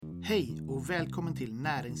Hej och välkommen till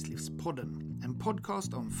Näringslivspodden, en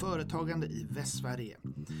podcast om företagande i Västsverige.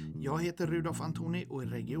 Jag heter Rudolf Antoni och är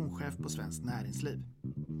regionchef på Svenskt Näringsliv.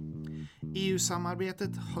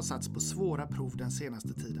 EU-samarbetet har satts på svåra prov den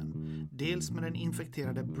senaste tiden. Dels med den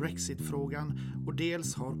infekterade Brexit-frågan och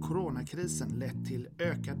dels har coronakrisen lett till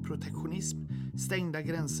ökad protektionism, stängda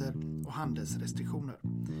gränser och handelsrestriktioner.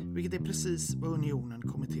 Vilket är precis vad unionen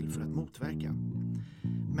kommit till för att motverka.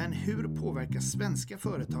 Men hur påverkas svenska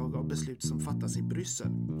företag av beslut som fattas i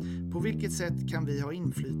Bryssel? På vilket sätt kan vi ha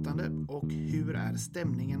inflytande och hur är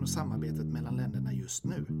stämningen och samarbetet mellan länderna just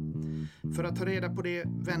nu? För att ta reda på det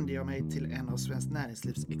vänder jag mig till en av Svenskt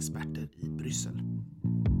Näringslivs experter i Bryssel.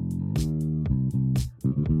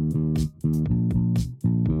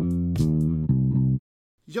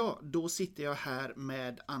 Ja, då sitter jag här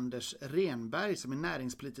med Anders Renberg som är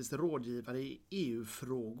näringspolitisk rådgivare i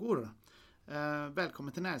EU-frågor.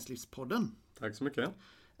 Välkommen till Näringslivspodden. Tack så mycket.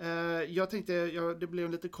 Jag tänkte, det blev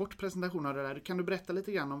en lite kort presentation av det där. Kan du berätta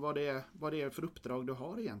lite grann om vad det är för uppdrag du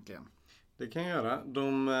har egentligen? Det kan jag göra.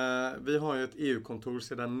 Vi har ju ett EU-kontor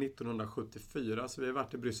sedan 1974, så vi har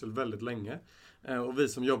varit i Bryssel väldigt länge. Och vi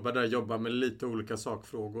som jobbar där jobbar med lite olika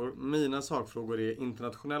sakfrågor. Mina sakfrågor är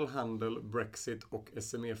internationell handel, Brexit och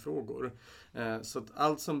SME-frågor. Så att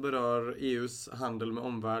allt som berör EUs handel med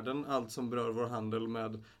omvärlden, allt som berör vår handel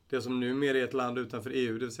med det som numera är ett land utanför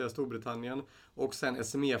EU, det vill säga Storbritannien. Och sen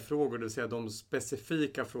SME-frågor, det vill säga de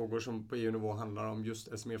specifika frågor som på EU-nivå handlar om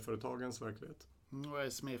just SME-företagens verklighet.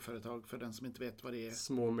 Och SME-företag, för den som inte vet vad det är.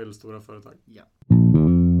 Små och medelstora företag. Ja.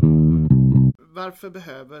 Varför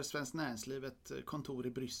behöver Svenskt Näringsliv ett kontor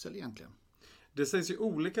i Bryssel egentligen? Det sägs ju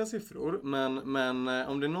olika siffror, men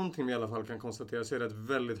om det är någonting vi i alla fall kan konstatera så är det ett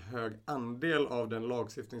väldigt hög andel av den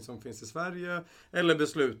lagstiftning som finns i Sverige eller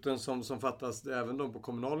besluten som fattas, även de på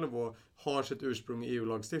kommunal nivå, har sitt ursprung i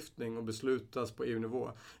EU-lagstiftning och beslutas på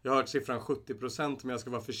EU-nivå. Jag har hört siffran 70%, men jag ska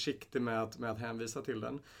vara försiktig med att hänvisa till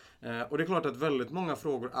den. Och det är klart att väldigt många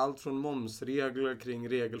frågor, allt från momsregler kring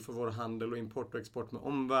regler för vår handel och import och export med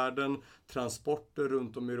omvärlden, transporter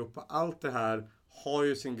runt om i Europa, allt det här har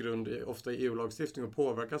ju sin grund ofta i EU-lagstiftning och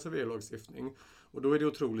påverkas av EU-lagstiftning. Och då är det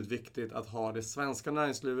otroligt viktigt att ha det svenska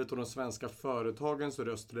näringslivet och de svenska företagens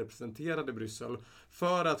röst representerade i Bryssel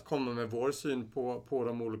för att komma med vår syn på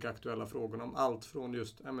de olika aktuella frågorna om allt från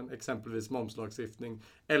just exempelvis momslagstiftning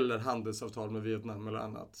eller handelsavtal med Vietnam eller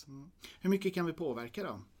annat. Hur mycket kan vi påverka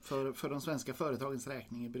då för de svenska företagens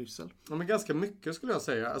räkning i Bryssel? Ja, men ganska mycket skulle jag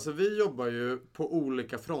säga. Alltså vi jobbar ju på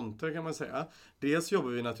olika fronter kan man säga. Dels jobbar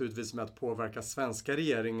vi naturligtvis med att påverka svenska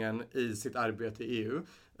regeringen i sitt arbete i EU.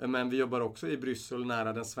 Men vi jobbar också i Bryssel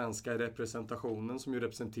nära den svenska representationen som ju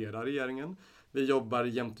representerar regeringen. Vi jobbar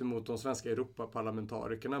gentemot de svenska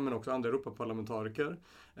Europaparlamentarikerna men också andra Europaparlamentariker.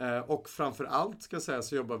 Och framför allt ska jag säga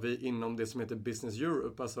så jobbar vi inom det som heter Business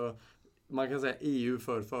Europe. Alltså man kan säga EU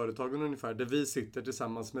för företagen ungefär. Där vi sitter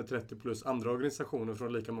tillsammans med 30 plus andra organisationer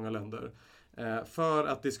från lika många länder. För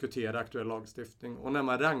att diskutera aktuell lagstiftning. Och när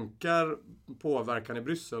man rankar påverkan i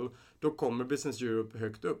Bryssel, då kommer Business Europe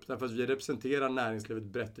högt upp. Därför att vi representerar näringslivet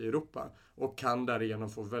brett i Europa. Och kan därigenom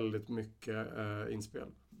få väldigt mycket inspel.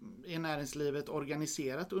 Är näringslivet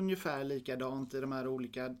organiserat ungefär likadant i de här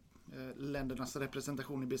olika ländernas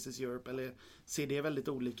representation i Business Europe, eller ser det väldigt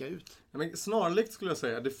olika ut? Ja, men snarlikt skulle jag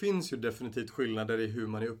säga. Det finns ju definitivt skillnader i hur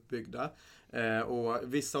man är uppbyggda. Och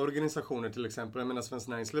vissa organisationer till exempel, jag menar Svenskt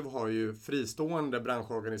Näringsliv har ju fristående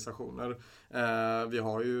branschorganisationer. Vi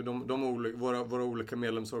har ju våra olika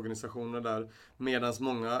medlemsorganisationer där. Medan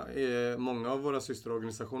många av våra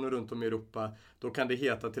systerorganisationer runt om i Europa, då kan det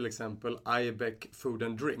heta till exempel IBEC Food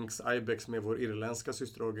and Drinks. IBEC som är vår irländska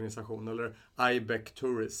systerorganisation, eller IBEC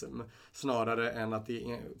Tourism. Snarare än att det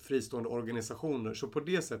är fristående organisationer. Så på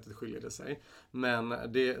det sättet skiljer det sig. Men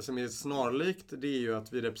det som är snarlikt, det är ju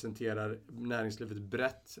att vi representerar näringslivet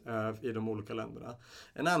brett i de olika länderna.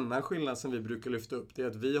 En annan skillnad som vi brukar lyfta upp, det är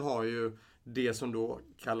att vi har ju det som då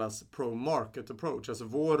kallas pro-market approach. Alltså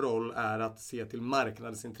vår roll är att se till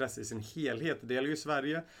marknadens intresse i sin helhet. Det gäller ju i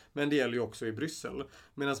Sverige, men det gäller ju också i Bryssel.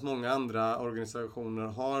 Medan många andra organisationer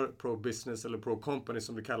har pro-business eller pro-company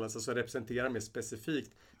som det kallas. Alltså representerar mer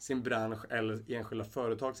specifikt sin bransch eller enskilda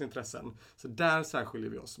företags intressen. Så där särskiljer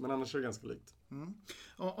vi oss, men annars är det ganska likt. Mm.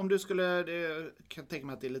 Om du skulle, det kan tänka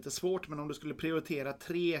mig att det är lite svårt, men om du skulle prioritera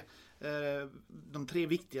de tre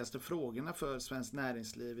viktigaste frågorna för svenskt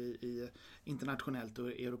näringsliv i internationellt och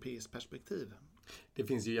europeiskt perspektiv? Det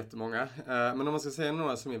finns ju jättemånga, men om man ska säga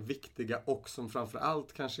några som är viktiga och som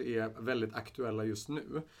framförallt kanske är väldigt aktuella just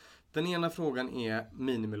nu. Den ena frågan är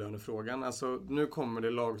minimilönefrågan. Alltså nu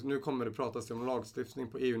kommer det pratas om lagstiftning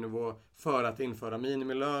på EU-nivå för att införa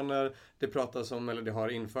minimilöner. Det pratas om, eller det har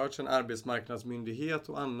införts en arbetsmarknadsmyndighet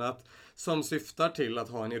och annat som syftar till att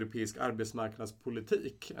ha en europeisk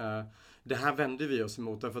arbetsmarknadspolitik. Det här vänder vi oss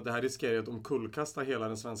emot därför att det här riskerar att omkullkasta hela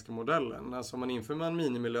den svenska modellen. Alltså om man inför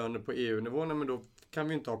minimilöner på EU-nivå, men då kan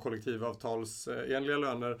vi inte ha kollektivavtalsenliga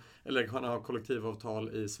löner eller kan ha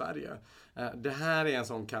kollektivavtal i Sverige. Det här är en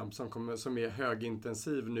sån kamp som är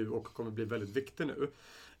högintensiv nu och kommer bli väldigt viktig nu.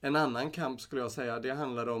 En annan kamp skulle jag säga, det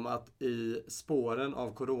handlar om att i spåren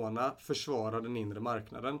av corona försvara den inre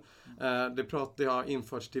marknaden. Det har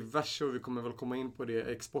införts diverse, och vi kommer väl komma in på det,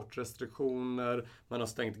 exportrestriktioner, man har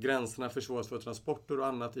stängt gränserna, försvårat för transporter och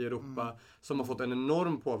annat i Europa som har fått en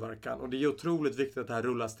enorm påverkan. Och det är otroligt viktigt att det här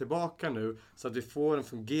rullas tillbaka nu så att vi får en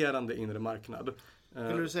fungerande inre marknad.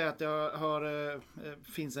 Skulle du säga att det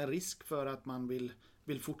finns en risk för att man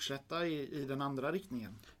vill fortsätta i den andra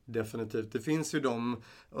riktningen? Definitivt. Det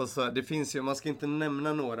finns ju man ska inte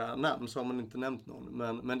nämna några namn, så har man inte nämnt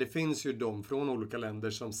någon. Men det finns ju de från olika länder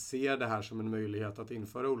som ser det här som en möjlighet att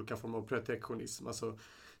införa olika former av protektionism. Alltså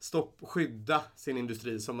skydda sin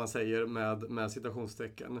industri, som man säger med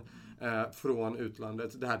citationstecken, från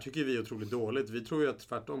utlandet. Det här tycker vi är otroligt dåligt. Vi tror ju att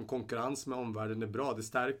tvärtom konkurrens med omvärlden är bra. Det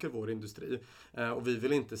stärker vår industri. Och vi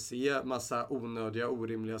vill inte se massa onödiga,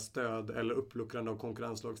 orimliga stöd eller uppluckrande av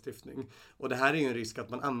konkurrenslagstiftning. Och det här är ju en risk att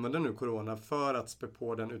man använder nu corona för att spä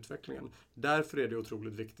på den utvecklingen. Därför är det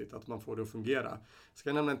otroligt viktigt att man får det att fungera. Ska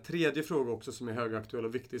jag nämna en tredje fråga också som är högaktuell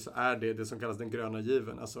och viktig, så är det som kallas den gröna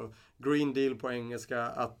given. Alltså Green Deal på engelska,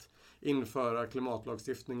 att införa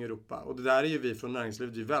klimatlagstiftning i Europa. Och det där är ju vi från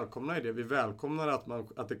näringslivet, vi välkomnar i det. Vi välkomnar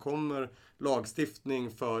att det kommer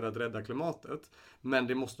lagstiftning för att rädda klimatet. Men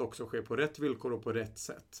det måste också ske på rätt villkor och på rätt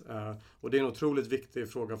sätt. Och det är en otroligt viktig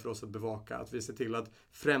fråga för oss att bevaka. Att vi ser till att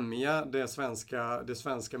främja det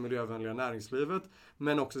svenska miljövänliga näringslivet.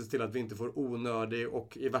 Men också se till att vi inte får onödig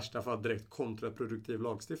och i värsta fall direkt kontraproduktiv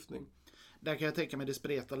lagstiftning. Där kan jag tänka mig det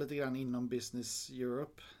spretar lite grann inom Business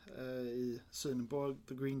Europe i synen på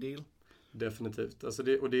The Green Deal. Definitivt. Alltså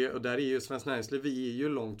och där är ju Svenskt Näringsliv, vi är ju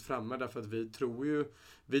långt framme därför att vi tror ju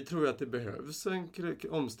att det behövs en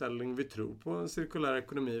omställning. Vi tror på en cirkulär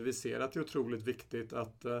ekonomi. Vi ser att det är otroligt viktigt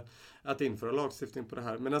att införa lagstiftning på det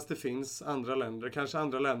här. Medan det finns andra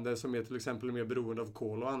länder som är till exempel mer beroende av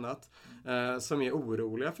kol och annat, som är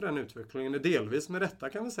oroliga för den utvecklingen. Delvis med rätta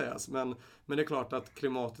kan vi sägas. Men det är klart att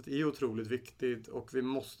klimatet är otroligt viktigt och vi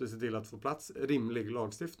måste se till att få plats rimlig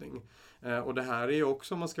lagstiftning. Och det här är ju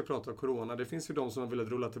också, om man ska prata om corona, det finns ju de som har velat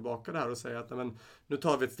rulla tillbaka det här och säga att nu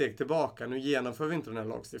tar vi ett steg tillbaka, nu genomför vi inte den här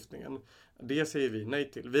lagstiftningen. Det säger vi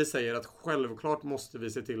nej till. Vi säger att självklart måste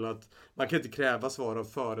vi se till att man kan inte kräva svar av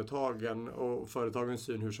företagen och företagens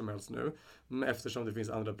syn hur som helst nu, eftersom det finns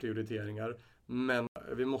andra prioriteringar. Men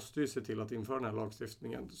vi måste ju se till att införa den här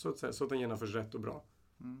lagstiftningen så att den genomförs rätt och bra.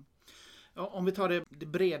 Mm. Ja, om vi tar det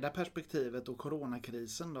breda perspektivet och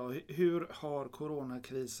coronakrisen då. Hur har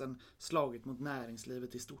coronakrisen slagit mot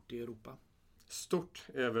näringslivet i stort i Europa? Stort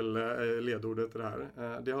är väl ledordet det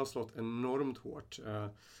här. Det har slått enormt hårt.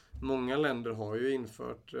 Många länder har ju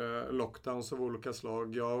infört lockdowns av olika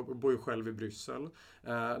slag. Jag bor ju själv i Bryssel.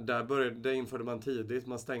 Där införde man tidigt.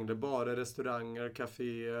 Man stängde barer, restauranger,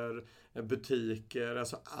 kaféer, butiker.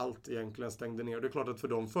 Alltså allt egentligen stängde ner. Det är klart att för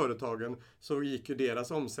de företagen så gick ju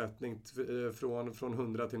deras omsättning från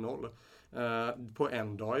 100 till 0. På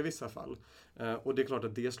en dag i vissa fall. Och det är klart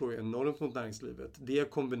att det slår enormt mot näringslivet.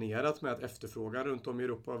 Det kombinerat med att efterfrågan runt om i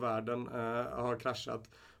Europa och världen har kraschat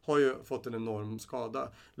har ju fått en enorm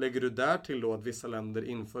skada. Lägger du där till då att vissa länder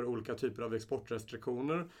inför olika typer av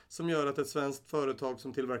exportrestriktioner som gör att ett svenskt företag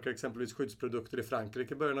som tillverkar exempelvis skyddsprodukter i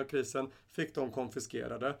Frankrike i början av krisen fick de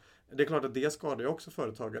konfiskerade. Det är klart att det skadar ju också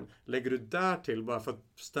företagen. Lägger du där till, bara för att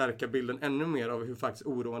stärka bilden ännu mer av hur faktiskt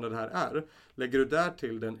oroande det här är, lägger du där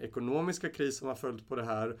till den ekonomiska kris som har följt på det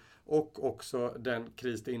här och också den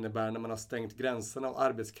kris det innebär när man har stängt gränserna och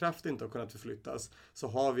arbetskraft inte har kunnat förflyttas, så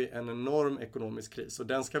har vi en enorm ekonomisk kris och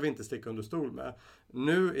den ska vi inte sticka under stol med.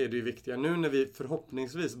 Nu är det ju viktiga, nu när vi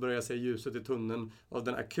förhoppningsvis börjar se ljuset i tunneln av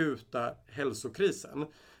den akuta hälsokrisen,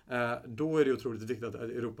 då är det otroligt viktigt att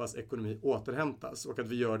Europas ekonomi återhämtas och att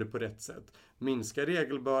vi gör det på rätt sätt. Minska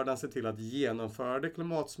regelbördan, se till att genomföra det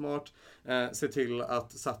klimatsmart, se till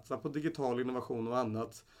att satsa på digital innovation och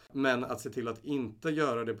annat. Men att se till att inte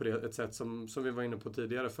göra det på ett sätt som vi var inne på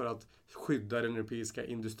tidigare för att skydda den europeiska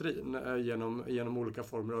industrin genom olika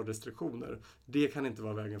former av restriktioner. Det kan inte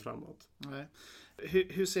vara vägen framåt. Nej.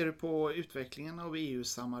 Hur ser du på utvecklingen av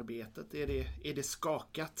EU-samarbetet? Är det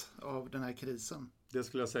skakat av den här krisen? Det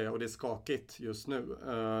skulle jag säga, och det är skakigt just nu.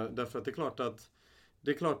 Därför att det är klart att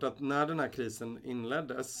Det är klart att när den här krisen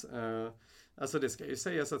inleddes, alltså det ska ju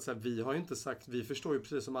sägas att vi har ju inte sagt, vi förstår ju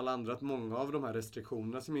precis som alla andra att många av de här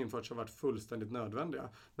restriktionerna som införts har varit fullständigt nödvändiga.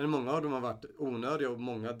 Men många av dem har varit onödiga och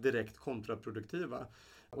många direkt kontraproduktiva.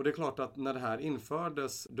 Och det är klart att när det här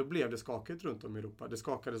infördes, då blev det skakigt runt om i Europa. Det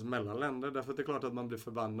skakades mellan länder, därför att det är klart att man blir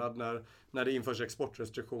förbannad när det införs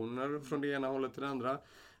exportrestriktioner från det ena hållet till det andra.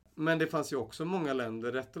 Men det fanns ju också många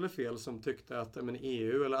länder, rätt eller fel, som tyckte att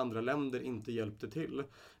EU eller andra länder inte hjälpte till.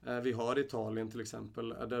 Vi har Italien till exempel,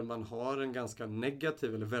 där man har en ganska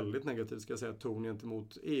negativ, eller väldigt negativ ska jag säga, ton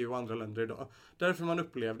gentemot EU och andra länder idag. Därför man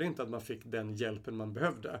upplevde inte att man fick den hjälpen man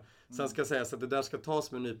behövde. Sen ska sägas att det där ska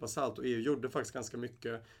tas med en nypa salt, och EU gjorde faktiskt ganska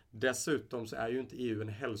mycket. Dessutom så är ju inte EU en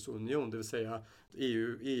hälsounion, det vill säga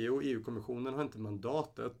EU och EU-kommissionen har inte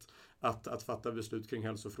mandatet att fatta beslut kring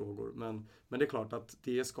hälsofrågor. Men det är klart att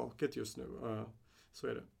det är skakigt just nu. Så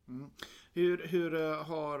är det. Mm. Hur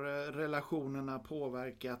har relationerna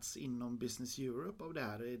påverkats inom Business Europe av det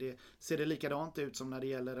här? Ser det likadant ut som när det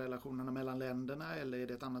gäller relationerna mellan länderna, eller är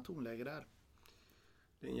det ett annat tonläge där?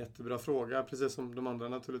 Det är en jättebra fråga, precis som de andra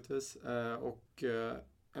naturligtvis.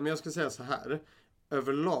 Men jag skulle säga så här.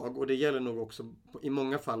 Överlag, och det gäller nog också i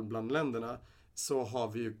många fall bland länderna, så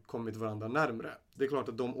har vi ju kommit varandra närmare. Det är klart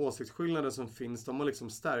att de åsiktsskillnader som finns, de har liksom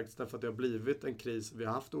stärkts därför att det har blivit en kris. Vi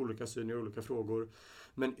har haft olika syn i olika frågor.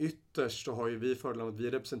 Men ytterst så har ju vi fördelen att vi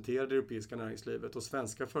representerar det europeiska näringslivet, och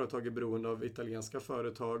svenska företag är beroende av italienska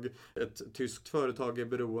företag. Ett tyskt företag är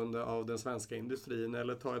beroende av den svenska industrin,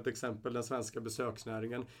 eller ta ett exempel, den svenska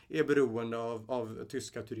besöksnäringen är beroende av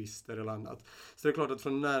tyska turister eller annat. Så det är klart att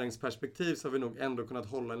från näringsperspektiv så har vi nog ändå kunnat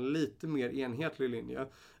hålla en lite mer enhetlig linje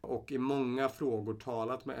och i många frågor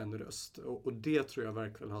talat med en röst. Och det tror jag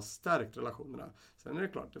verkligen har stärkt relationerna. Sen är det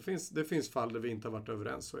klart, det finns fall där vi inte har varit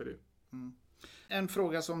överens, så är det ju. Mm. En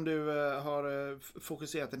fråga som du har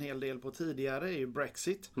fokuserat en hel del på tidigare är ju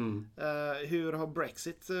Brexit. Hur har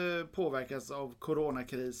Brexit påverkats av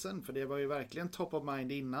coronakrisen? För det var ju verkligen top of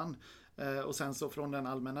mind innan. Och sen så från den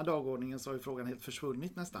allmänna dagordningen så har ju frågan helt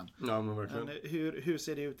försvunnit nästan. Ja, men verkligen. Hur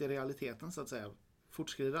ser det ut i realiteten så att säga?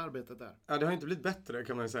 Fortskrider arbetet där? Ja, det har inte blivit bättre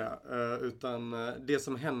kan man ju säga. Utan det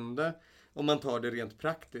som hände, om man tar det rent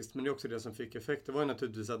praktiskt, men det är också det som fick effekt, det var ju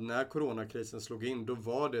naturligtvis att när coronakrisen slog in, då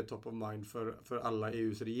var det top of mind för alla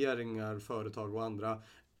EUs regeringar, företag och andra.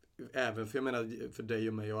 Även för, jag menar, för dig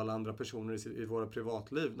och mig och alla andra personer i våra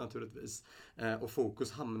privatliv naturligtvis. Och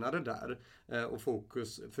fokus hamnade där. Och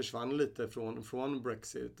fokus försvann lite från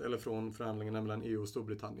Brexit, eller från förhandlingarna mellan EU och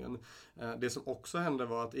Storbritannien. Det som också hände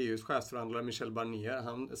var att EUs chefsförhandlare Michel Barnier,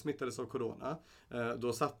 han smittades av corona.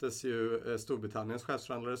 Då sattes ju Storbritanniens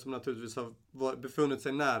chefsförhandlare, som naturligtvis har befunnit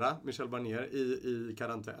sig nära Michel Barnier, i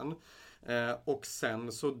karantän. Och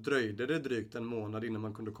sen så dröjde det drygt en månad innan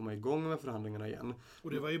man kunde komma igång med förhandlingarna igen.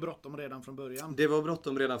 Och det var ju bråttom redan från början. Det var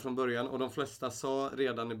bråttom redan från början, och de flesta sa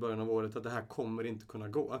redan i början av året att det här kommer inte kunna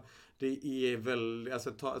gå. Det är väl, alltså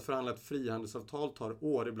att förhandla ett frihandelsavtal tar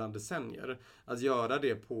år, ibland decennier. Att göra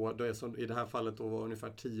det på, då är som i det här fallet då var ungefär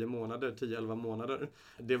 10-11 månader.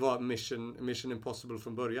 Det var mission impossible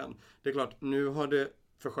från början. Det är klart, nu har det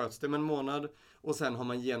försköts det med en månad, och sen har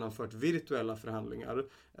man genomfört virtuella förhandlingar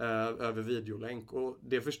över videolänk, och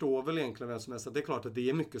det förstår väl egentligen vem som helst att det är klart att det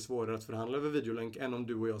är mycket svårare att förhandla över videolänk än om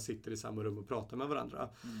du och jag sitter i samma rum och pratar med varandra.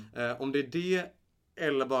 Om det är det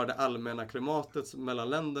eller bara det allmänna klimatet mellan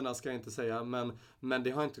länderna ska jag inte säga, men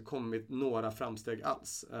det har inte kommit några framsteg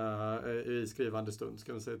alls i skrivande stund,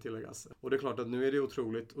 ska man säga, tilläggas. Och det är klart att nu är det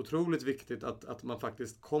otroligt viktigt att man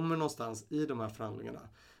faktiskt kommer någonstans i de här förhandlingarna.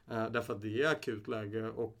 Därför att det är akut läge,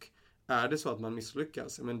 och är det så att man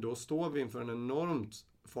misslyckas, men då står vi inför en enormt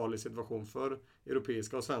farlig situation för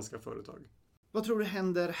europeiska och svenska företag. Vad tror du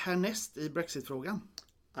händer härnäst i Brexit-frågan?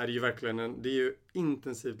 Det är ju verkligen det är ju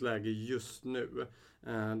intensivt läge just nu.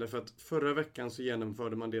 Därför att förra veckan så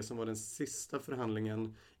genomförde man det som var den sista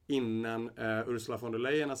förhandlingen innan Ursula von der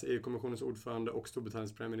Leyen, alltså EU-kommissionens ordförande, och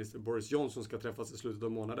Storbritanniens premiärminister Boris Johnson ska träffas i slutet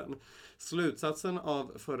av månaden. Slutsatsen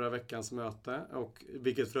av förra veckans möte, och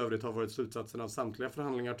vilket för övrigt har varit slutsatsen av samtliga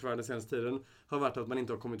förhandlingar tyvärr den senaste tiden, har varit att man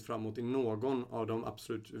inte har kommit framåt i någon av de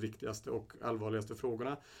absolut viktigaste och allvarligaste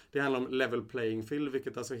frågorna. Det handlar om level playing field,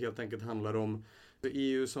 vilket alltså helt enkelt handlar om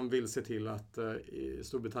EU som vill se till att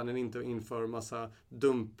Storbritannien inte inför massa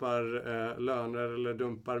dumpar löner eller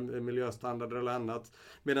dumpar miljöstandarder eller annat.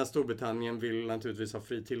 Medan Storbritannien vill naturligtvis ha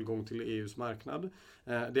fri tillgång till EUs marknad.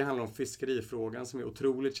 Det handlar om fiskerifrågan som är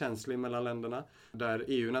otroligt känslig mellan länderna. Där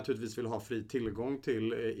EU naturligtvis vill ha fri tillgång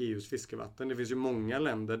till EUs fiskevatten. Det finns ju många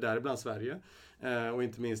länder, däribland Sverige och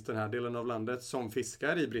inte minst den här delen av landet, som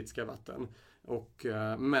fiskar i brittiska vatten.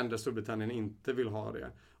 Men där Storbritannien inte vill ha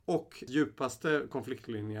det. Och djupaste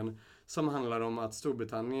konfliktlinjen som handlar om att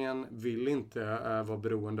Storbritannien vill inte vara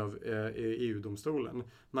beroende av EU-domstolen.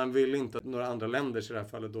 Man vill inte att några andra länders, i det här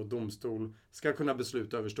fallet då domstol, ska kunna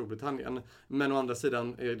besluta över Storbritannien. Men å andra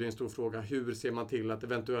sidan är det en stor fråga, hur ser man till att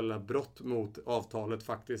eventuella brott mot avtalet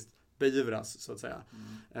faktiskt beivras, så att säga.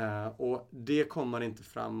 Och det kommer inte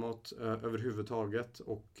framåt överhuvudtaget.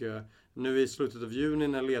 Och nu i slutet av juni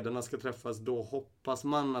när ledarna ska träffas, då hoppas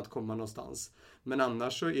man att komma någonstans. Men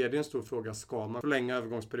annars så är det en stor fråga, ska man förlänga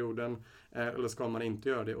övergångsperioden eller ska man inte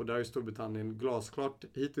göra det? Och där har ju Storbritannien glasklart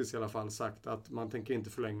hittills i alla fall sagt att man tänker inte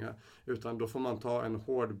förlänga, utan då får man ta en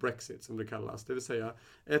hård Brexit som det kallas. Det vill säga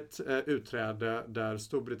ett utträde där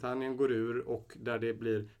Storbritannien går ur och där det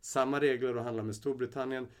blir samma regler att handla med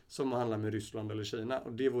Storbritannien som att handla med Ryssland eller Kina.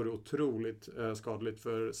 Och det vore otroligt skadligt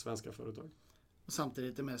för svenska företag.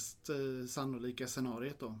 Samtidigt det mest sannolika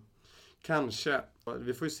scenariet då? Kanske.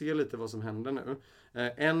 Vi får ju se lite vad som händer nu.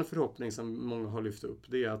 En förhoppning som många har lyft upp,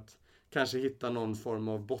 det är att kanske hitta någon form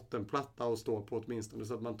av bottenplatta att stå på åtminstone,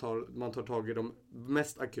 så att man tar tag i de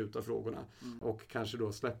mest akuta frågorna och kanske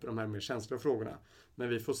då släpper de här mer känsliga frågorna. Men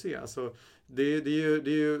vi får se. Alltså, det är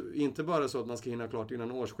ju inte bara så att man ska hinna klart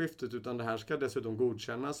innan årsskiftet, utan det här ska dessutom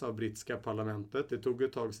godkännas av brittiska parlamentet. Det tog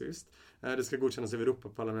ett tag sist. Det ska godkännas av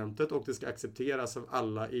Europaparlamentet och det ska accepteras av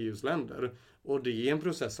alla EUs länder. Och det är en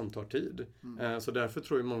process som tar tid. Så därför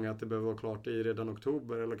tror ju många att det behöver vara klart i redan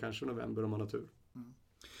oktober eller kanske november om man har tur.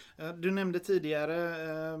 Du nämnde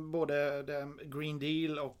tidigare både Green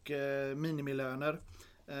Deal och minimilöner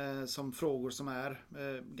som frågor som är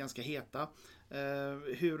ganska heta.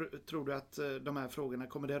 Hur tror du att de här frågorna,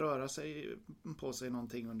 kommer det röra sig på sig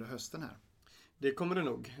någonting under hösten här? Det kommer det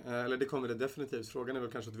nog, eller det kommer det definitivt. Frågan är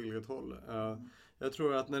väl kanske åt vilket håll. Jag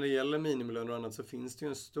tror att när det gäller minimilöner och annat så finns det ju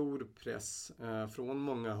en stor press från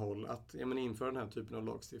många håll att införa den här typen av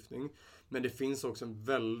lagstiftning. Men det finns också en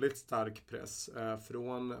väldigt stark press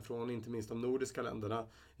från inte minst de nordiska länderna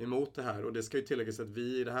emot det här. Och det ska ju tilläggas att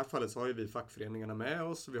i det här fallet så har ju vi fackföreningarna med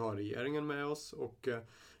oss, vi har regeringen med oss och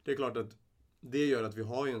det är klart att det gör att vi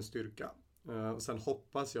har ju en styrka. Sen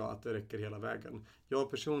hoppas jag att det räcker hela vägen.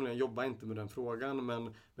 Jag personligen jobbar inte med den frågan,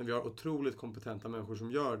 men vi har otroligt kompetenta människor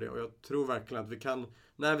som gör det och jag tror verkligen att vi kan,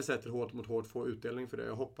 när vi sätter hårt mot hårt, få utdelning för det.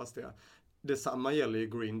 Jag hoppas det. Detsamma gäller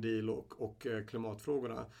ju Green Deal och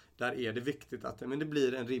klimatfrågorna. Där är det viktigt att det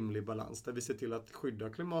blir en rimlig balans där vi ser till att skydda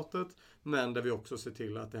klimatet, men där vi också ser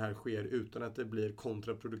till att det här sker utan att det blir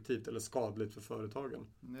kontraproduktivt eller skadligt för företagen.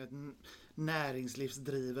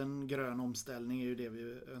 Näringslivsdriven grön omställning är ju det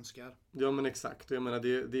vi önskar. Ja, men exakt. Jag menar,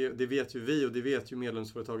 det vet ju vi och det vet ju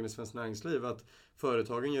medlemsföretagen i Svenskt Näringsliv att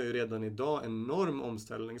företagen gör ju redan idag en enorm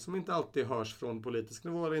omställning som inte alltid hörs från politisk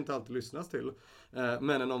nivå eller inte alltid lyssnas till.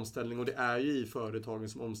 Men en omställning, och det är ju i företagen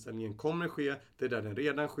som omställningen kommer ske. Det är där den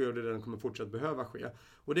redan sker och det är där den kommer fortsatt behöva ske.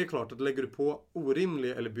 Och det är klart att lägger du på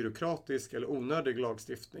orimlig eller byråkratisk eller onödig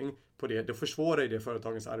lagstiftning på det, då försvårar ju det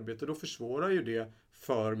företagens arbete. Då försvårar ju det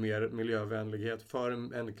för mer miljövänlighet, för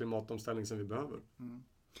en klimatomställning som vi behöver.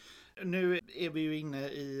 Nu är vi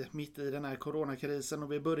ju mitt i den här coronakrisen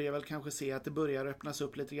och vi börjar väl kanske se att det börjar öppnas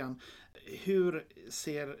upp lite grann. Hur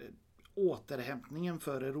ser återhämtningen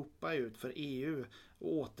för Europa ut, för EU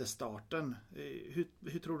och återstarten?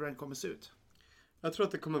 Hur tror du den kommer se ut? Jag tror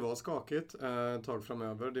att det kommer vara skakigt ett tag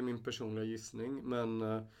framöver. Det är min personliga gissning. Men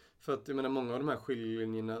för att många av de här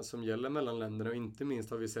skiljelinjerna som gäller mellan länderna, och inte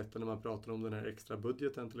minst har vi sett det när man pratar om den här extra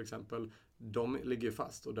budgeten till exempel, de ligger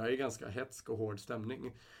fast och det är ganska hetsk och hård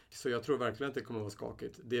stämning. Så jag tror verkligen att det kommer vara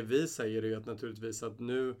skakigt. Det vi säger är att naturligtvis att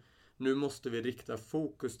nu måste vi rikta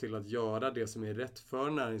fokus till att göra det som är rätt för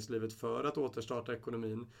näringslivet för att återstarta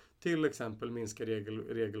ekonomin. Till exempel minska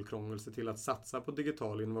regelkrångel, se till att satsa på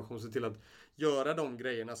digital innovation, se till att göra de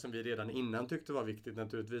grejerna som vi redan innan tyckte var viktigt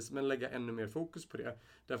naturligtvis, men lägga ännu mer fokus på det.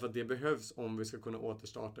 Därför att det behövs om vi ska kunna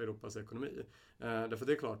återstarta Europas ekonomi. Därför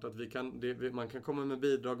det är klart att man kan komma med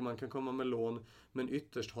bidrag, man kan komma med lån, men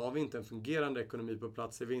ytterst har vi inte en fungerande ekonomi på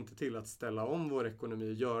plats, ser vi inte till att ställa om vår ekonomi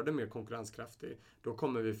och göra det mer konkurrenskraftig, då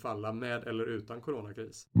kommer vi falla med eller utan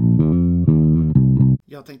coronakris.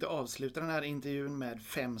 Jag tänkte avsluta den här intervjun med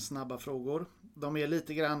 5 snabba frågor. De är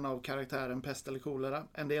lite grann av karaktären pest eller kolera,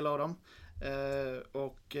 en del av dem.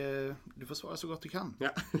 Du får svara så gott du kan. Ja,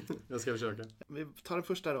 jag ska försöka. Vi tar den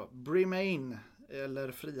första då. Remain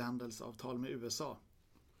eller frihandelsavtal med USA?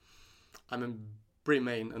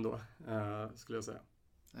 Remain ändå, skulle jag säga.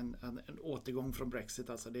 En återgång från Brexit,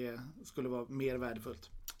 alltså det skulle vara mer värdefullt.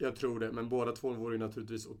 Jag tror det, men båda två vore ju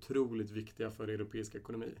naturligtvis otroligt viktiga för europeisk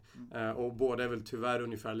ekonomi. Och båda är väl tyvärr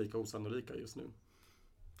ungefär lika osannolika just nu.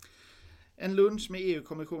 En lunch med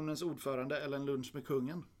EU-kommissionens ordförande eller en lunch med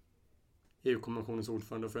kungen? EU-kommissionens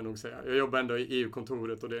ordförande får jag nog säga. Jag jobbar ändå i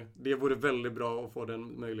EU-kontoret och det vore väldigt bra att få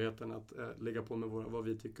den möjligheten att lägga på med vad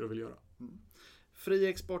vi tycker och vill göra. Fri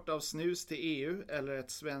export av snus till EU eller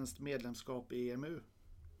ett svenskt medlemskap i EMU?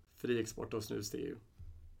 Fri export av snus till EU.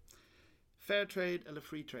 Fair trade eller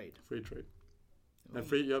free trade? Free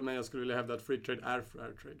trade. Men jag skulle vilja hävda att free trade är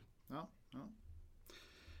fair trade. Ja.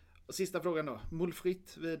 Och sista frågan då.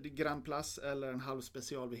 Mullfritt vid Grand Place eller en halv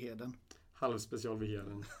special vid Heden? Halv special vid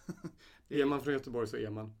Heden. Är man från Göteborg så är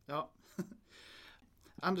man. Ja.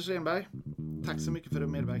 Anders Renberg, tack så mycket för att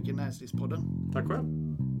du medverkar i Näringslivspodden. Tack själv.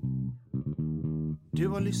 Du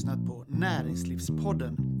har lyssnat på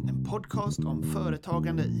Näringslivspodden, en podcast om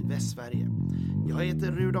företagande i Västsverige. Jag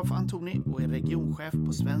heter Rudolf Antoni och är regionchef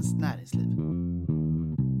på Svenskt Näringsliv.